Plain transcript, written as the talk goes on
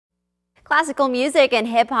Classical music and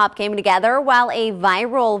hip-hop came together while a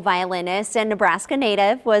viral violinist and Nebraska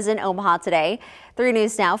native was in Omaha today. 3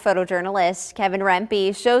 News Now photojournalist Kevin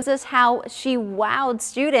Rempe shows us how she wowed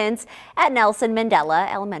students at Nelson Mandela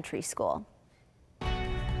Elementary School.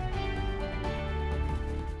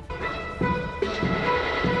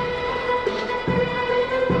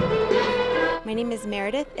 My name is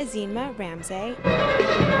Ezinma Ramsey.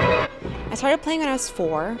 I started playing when I was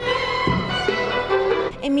 4.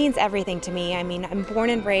 It means everything to me. I mean, I'm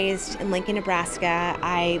born and raised in Lincoln, Nebraska.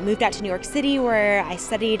 I moved out to New York City where I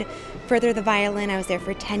studied further the violin. I was there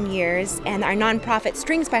for 10 years. And our nonprofit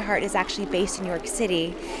Strings by Heart is actually based in New York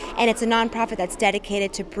City. And it's a nonprofit that's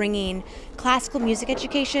dedicated to bringing classical music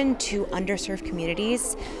education to underserved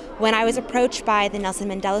communities. When I was approached by the Nelson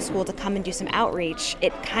Mandela School to come and do some outreach,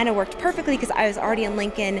 it kind of worked perfectly because I was already in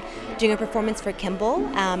Lincoln doing a performance for Kimball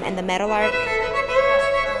and the Meadowlark.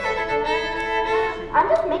 I'm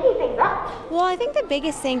just making things up. Well, I think the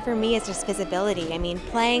biggest thing for me is just visibility. I mean,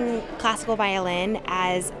 playing classical violin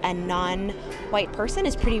as a non-white person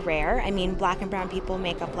is pretty rare. I mean, black and brown people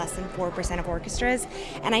make up less than 4% of orchestras,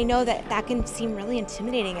 and I know that that can seem really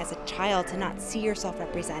intimidating as a child to not see yourself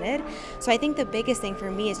represented. So I think the biggest thing for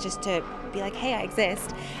me is just to be like, hey, I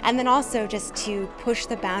exist, and then also just to push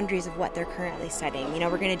the boundaries of what they're currently studying. You know,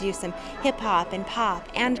 we're going to do some hip-hop and pop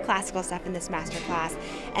and classical stuff in this master class,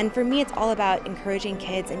 and for me it's all about encouraging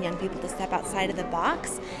kids and young people to step outside of the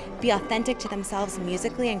box, be authentic to themselves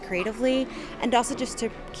musically and creatively, and also just to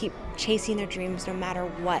keep chasing their dreams no matter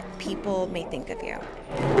what people may think of you.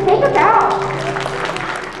 Take a bow.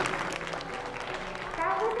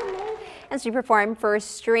 And she performed for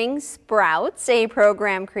String Sprouts, a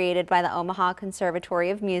program created by the Omaha Conservatory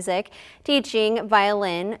of Music, teaching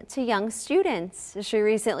violin to young students. She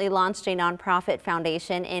recently launched a nonprofit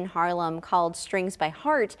foundation in Harlem called Strings by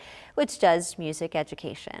Heart, which does music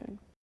education.